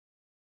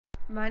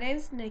My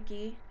name's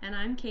Nikki, And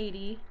I'm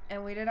Katie.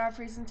 and we did our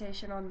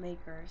presentation on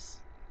MACRS.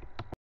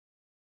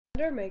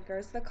 Under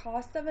MACRS, the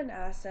cost of an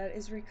asset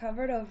is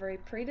recovered over a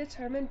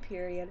predetermined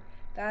period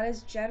that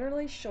is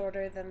generally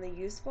shorter than the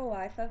useful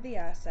life of the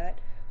asset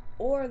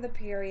or the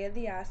period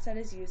the asset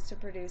is used to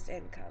produce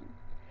income.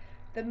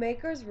 The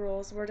MACRS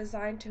rules were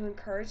designed to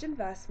encourage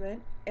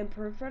investment,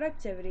 improve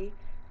productivity,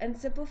 and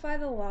simplify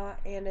the law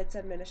and its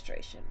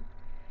administration.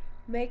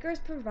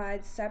 MACRS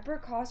provides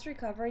separate cost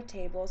recovery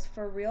tables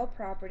for real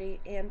property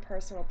and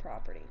personal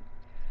property.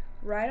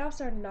 Write-offs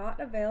are not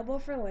available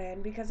for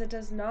land because it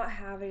does not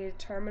have a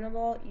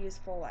determinable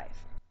useful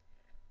life.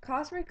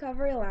 Cost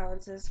recovery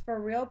allowances for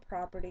real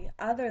property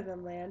other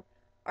than land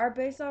are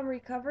based on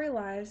recovery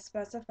lives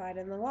specified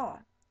in the law.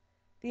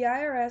 The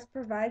IRS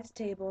provides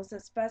tables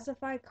that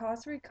specify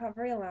cost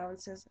recovery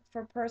allowances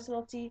for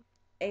personalty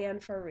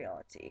and for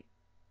realty.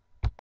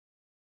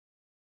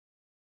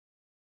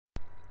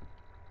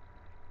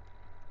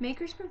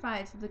 MACRS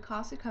provides that the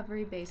cost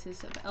recovery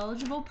basis of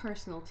eligible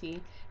personalty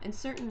and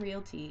certain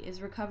realty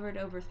is recovered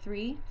over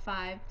 3,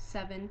 5,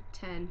 7,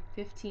 10,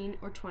 15,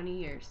 or 20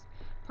 years.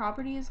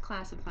 Property is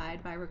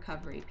classified by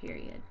recovery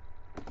period.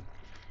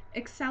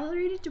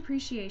 Accelerated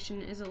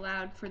depreciation is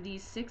allowed for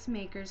these 6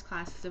 MACRS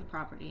classes of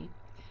property.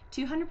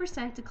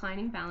 200%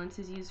 declining balance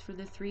is used for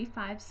the 3,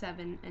 5,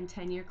 7, and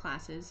 10-year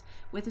classes,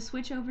 with a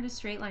switch over to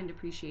straight-line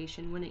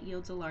depreciation when it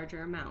yields a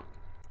larger amount.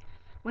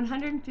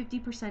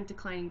 150%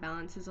 declining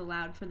balance is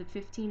allowed for the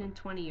 15 and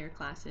 20-year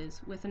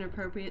classes with an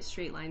appropriate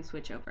straight-line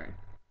switchover.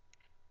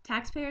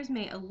 Taxpayers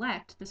may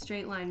elect the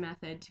straight-line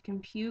method to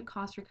compute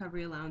cost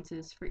recovery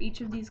allowances for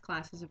each of these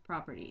classes of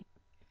property.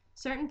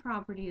 Certain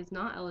property is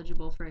not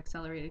eligible for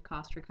accelerated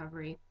cost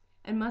recovery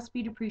and must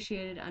be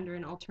depreciated under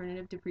an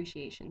alternative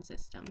depreciation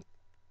system.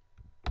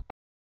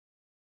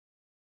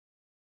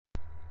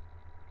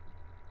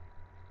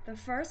 The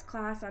first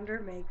class under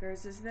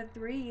MACRS is the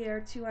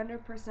 3-year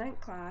 200%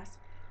 class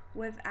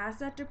with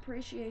asset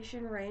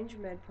depreciation range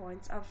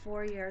midpoints of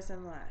 4 years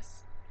and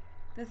less.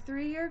 The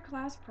 3-year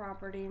class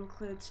property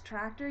includes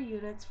tractor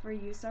units for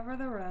use over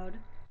the road,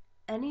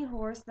 any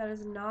horse that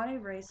is not a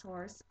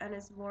racehorse and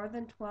is more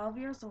than 12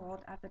 years old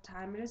at the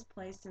time it is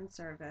placed in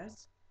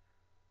service,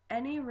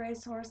 any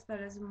racehorse that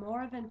is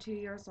more than 2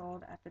 years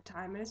old at the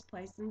time it is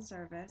placed in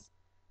service,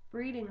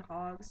 breeding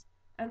hogs,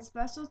 and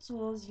special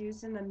tools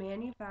used in the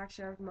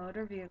manufacture of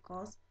motor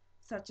vehicles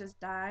such as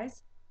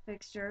dies,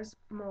 fixtures,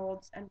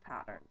 molds, and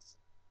patterns.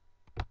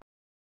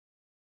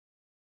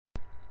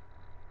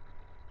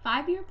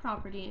 5-year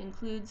property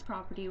includes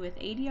property with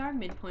ADR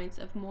midpoints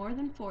of more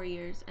than 4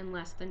 years and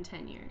less than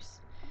 10 years.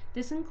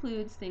 This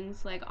includes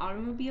things like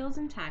automobiles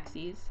and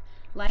taxis,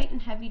 light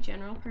and heavy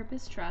general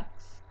purpose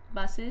trucks,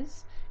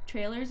 buses,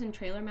 trailers and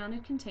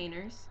trailer-mounted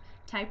containers,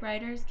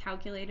 typewriters,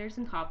 calculators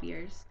and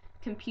copiers,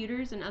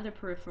 computers and other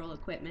peripheral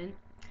equipment,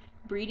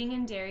 breeding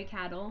and dairy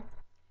cattle,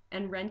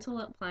 and rental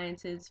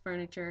appliances,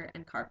 furniture,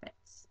 and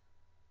carpets.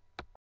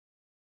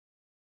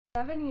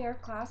 7-year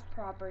class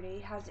property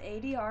has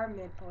ADR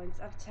midpoints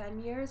of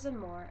 10 years and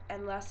more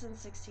and less than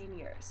 16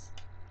 years.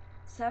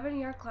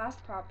 7-year class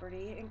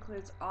property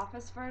includes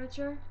office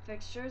furniture,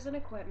 fixtures and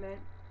equipment,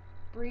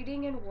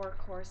 breeding and work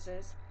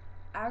horses,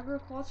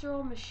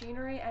 agricultural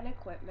machinery and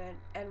equipment,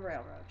 and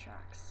railroad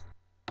tracks.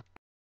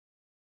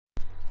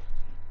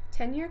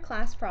 10-year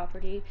class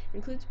property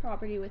includes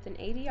property with an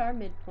ADR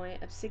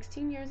midpoint of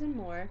 16 years and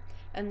more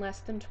and less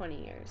than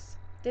 20 years.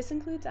 This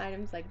includes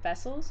items like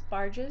vessels,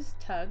 barges,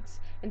 tugs,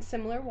 and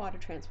similar water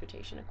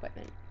transportation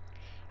equipment.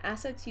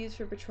 Assets used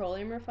for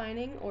petroleum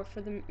refining or for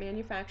the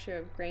manufacture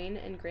of grain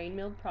and grain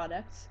milled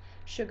products,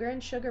 sugar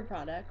and sugar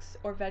products,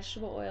 or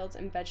vegetable oils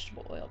and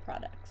vegetable oil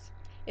products.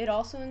 It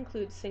also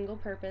includes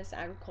single-purpose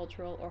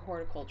agricultural or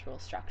horticultural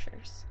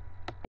structures.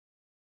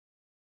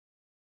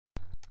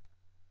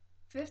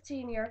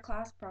 15-year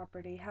class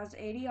property has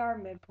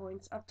ADR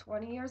midpoints of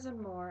 20 years and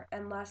more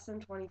and less than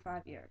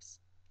 25 years.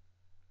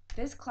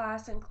 This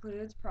class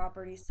includes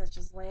properties such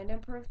as land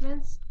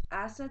improvements,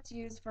 assets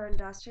used for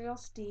industrial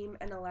steam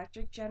and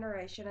electric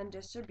generation and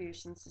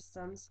distribution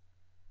systems,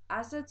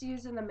 assets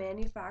used in the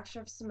manufacture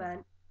of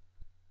cement,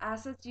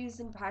 assets used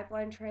in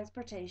pipeline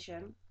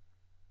transportation,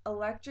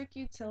 electric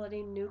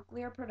utility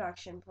nuclear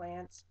production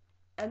plants,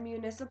 and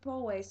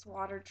municipal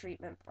wastewater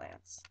treatment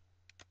plants.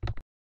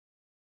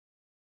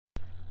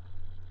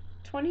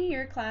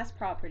 20-year class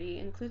property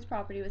includes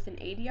property with an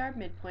ADR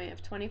midpoint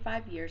of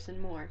 25 years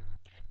and more.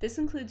 This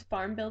includes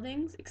farm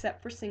buildings,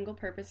 except for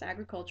single-purpose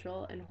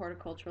agricultural and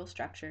horticultural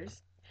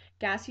structures,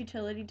 gas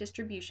utility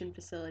distribution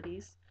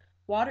facilities,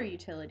 water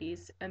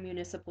utilities, and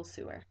municipal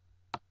sewer.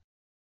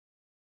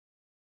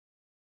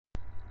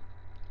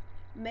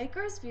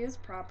 MACRS views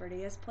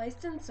property as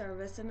placed in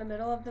service in the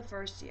middle of the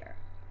first year.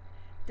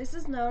 This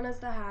is known as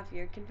the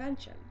half-year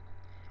convention.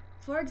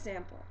 For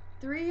example,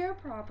 3-year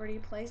property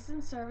placed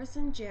in service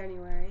in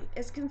January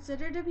is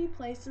considered to be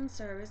placed in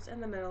service in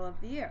the middle of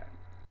the year.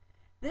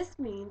 This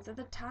means that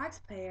the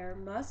taxpayer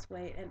must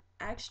wait an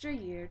extra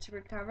year to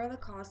recover the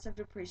cost of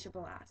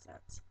depreciable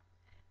assets.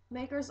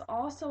 MACRS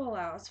also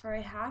allows for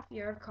a half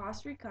year of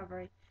cost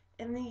recovery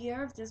in the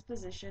year of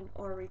disposition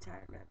or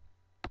retirement.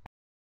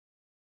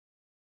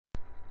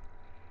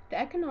 The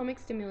Economic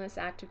Stimulus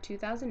Act of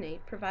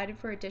 2008 provided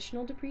for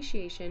additional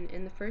depreciation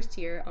in the first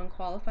year on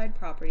qualified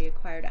property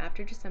acquired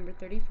after December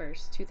 31,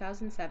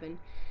 2007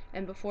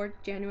 and before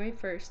January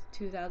 1,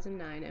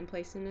 2009 and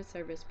placed into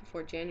service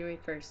before January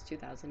 1,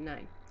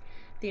 2009.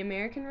 The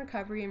American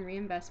Recovery and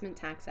Reinvestment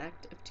Tax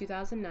Act of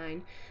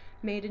 2009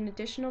 made an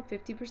additional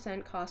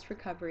 50% cost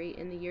recovery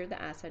in the year the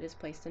asset is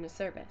placed into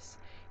service.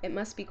 It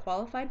must be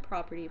qualified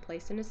property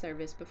placed into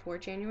service before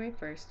January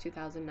 1,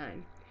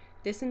 2009.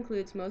 This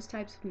includes most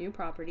types of new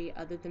property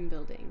other than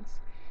buildings.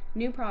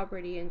 New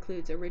property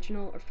includes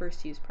original or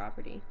first use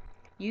property.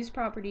 Used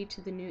property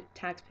to the new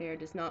taxpayer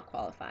does not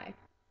qualify.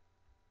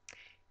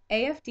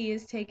 AFD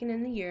is taken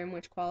in the year in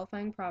which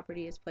qualifying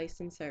property is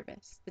placed in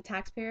service. The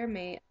taxpayer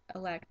may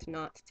elect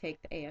not to take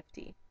the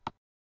AFD.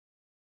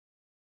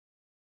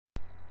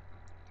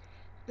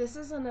 This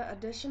is an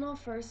additional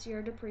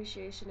first-year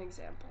depreciation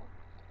example.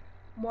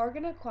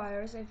 Morgan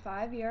acquires a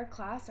 5-year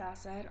class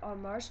asset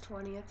on March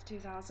 20th,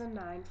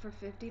 2009 for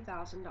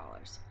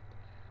 $50,000.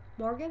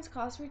 Morgan's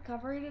cost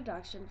recovery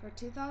deduction for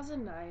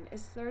 2009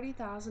 is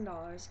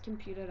 $30,000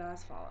 computed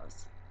as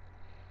follows.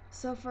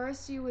 So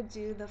first you would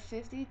do the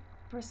 50%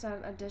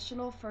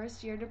 additional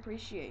first-year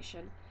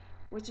depreciation,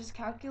 which is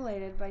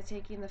calculated by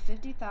taking the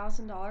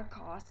 $50,000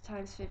 cost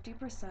times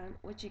 50%,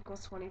 which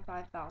equals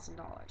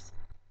 $25,000.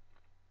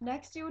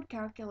 Next you would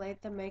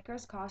calculate the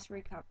MACRS cost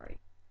recovery.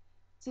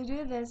 To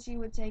do this, you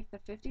would take the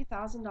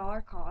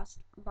 $50,000 cost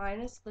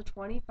minus the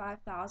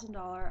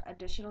 $25,000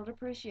 additional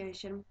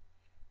depreciation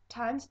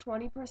times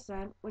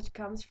 20%, which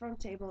comes from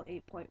table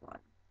 8.1.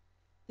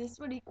 This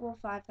would equal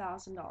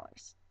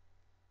 $5,000.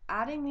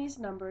 Adding these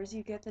numbers,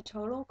 you get the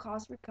total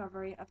cost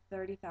recovery of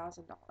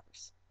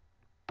 $30,000.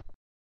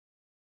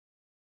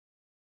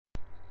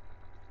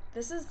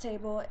 This is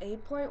table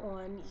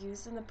 8.1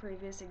 used in the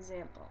previous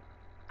example.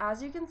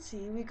 As you can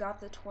see, we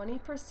got the 20%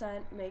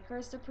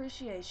 MACRS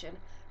depreciation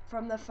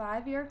from the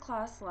 5-year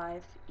class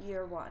life,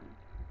 year 1.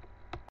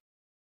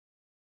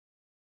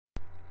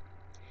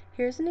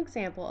 Here's an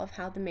example of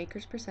how the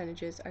MACRS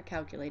percentages are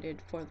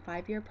calculated for the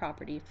 5-year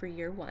property for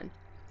year 1.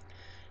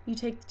 You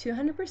take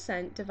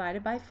 200%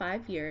 divided by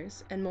 5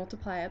 years and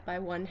multiply it by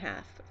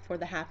 1/2 for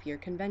the half-year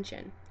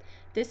convention.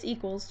 This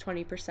equals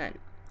 20%.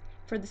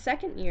 For the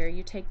second year,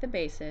 you take the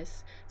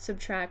basis,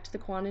 subtract the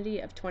quantity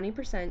of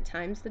 20%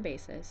 times the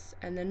basis,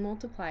 and then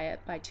multiply it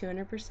by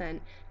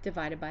 200%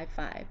 divided by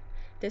 5.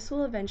 This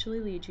will eventually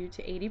lead you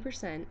to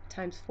 80%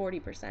 times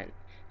 40%,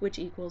 which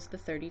equals the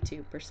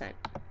 32%.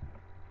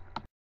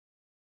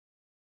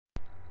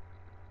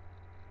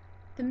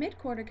 The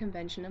mid-quarter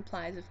convention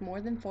applies if more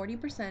than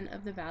 40%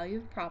 of the value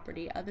of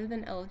property other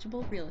than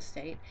eligible real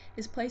estate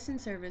is placed in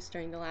service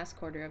during the last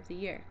quarter of the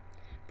year.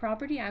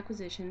 Property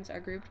acquisitions are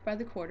grouped by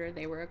the quarter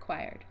they were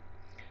acquired.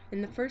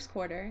 In the first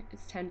quarter,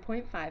 it's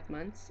 10.5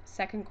 months,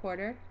 second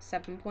quarter,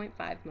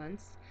 7.5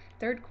 months,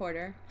 third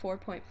quarter,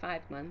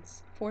 4.5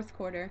 months, fourth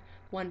quarter,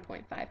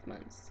 1.5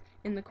 months.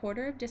 In the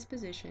quarter of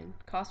disposition,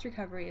 cost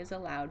recovery is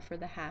allowed for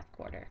the half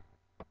quarter.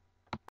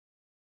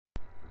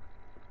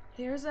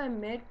 Here's a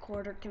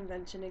mid-quarter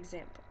convention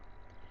example.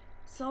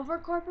 Silver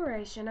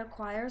Corporation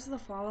acquires the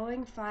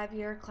following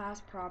 5-year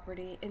class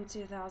property in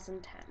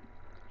 2010.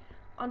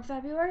 On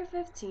February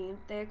 15th,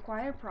 they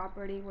acquired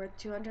property worth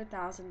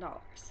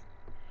 $200,000.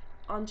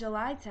 On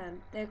July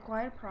 10th, they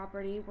acquired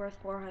property worth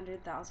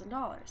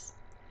 $400,000.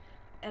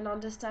 And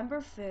on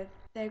December 5th,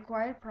 they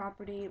acquired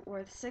property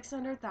worth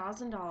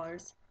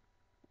 $600,000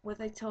 with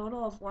a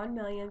total of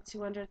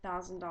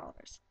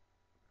 $1,200,000.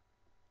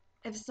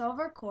 If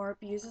Silver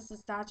Corp uses the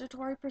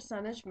statutory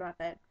percentage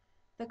method,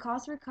 the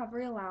cost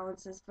recovery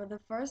allowances for the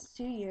first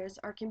 2 years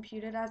are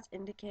computed as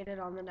indicated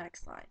on the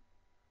next slide.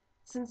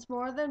 Since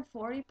more than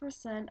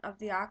 40% of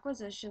the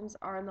acquisitions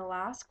are in the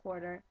last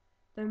quarter,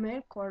 the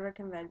mid-quarter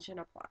convention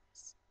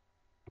applies.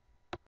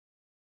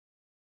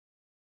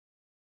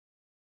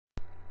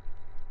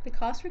 The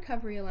cost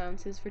recovery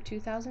allowances for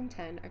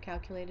 2010 are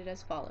calculated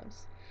as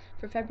follows.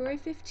 For February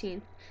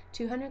 15th,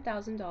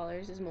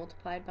 $200,000 is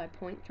multiplied by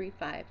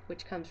 0.35,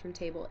 which comes from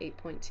table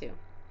 8.2.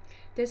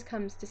 This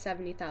comes to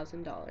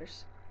 $70,000.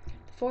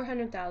 The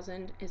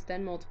 $400,000 is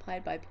then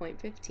multiplied by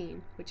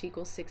 0.15, which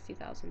equals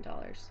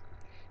 $60,000.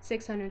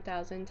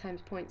 600,000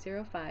 times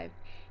 0.05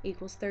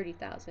 equals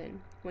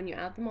 30,000. When you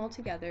add them all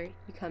together,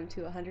 you come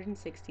to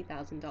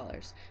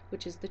 $160,000,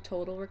 which is the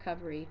total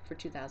recovery for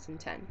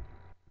 2010.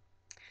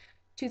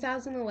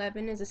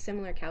 2011 is a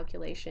similar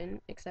calculation,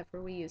 except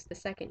for we use the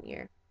second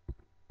year.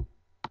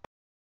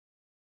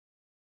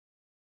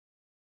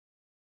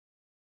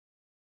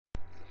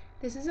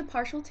 This is a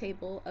partial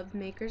table of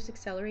MACRS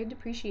accelerated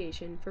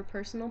depreciation for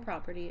personal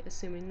property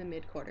assuming the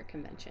mid-quarter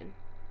convention.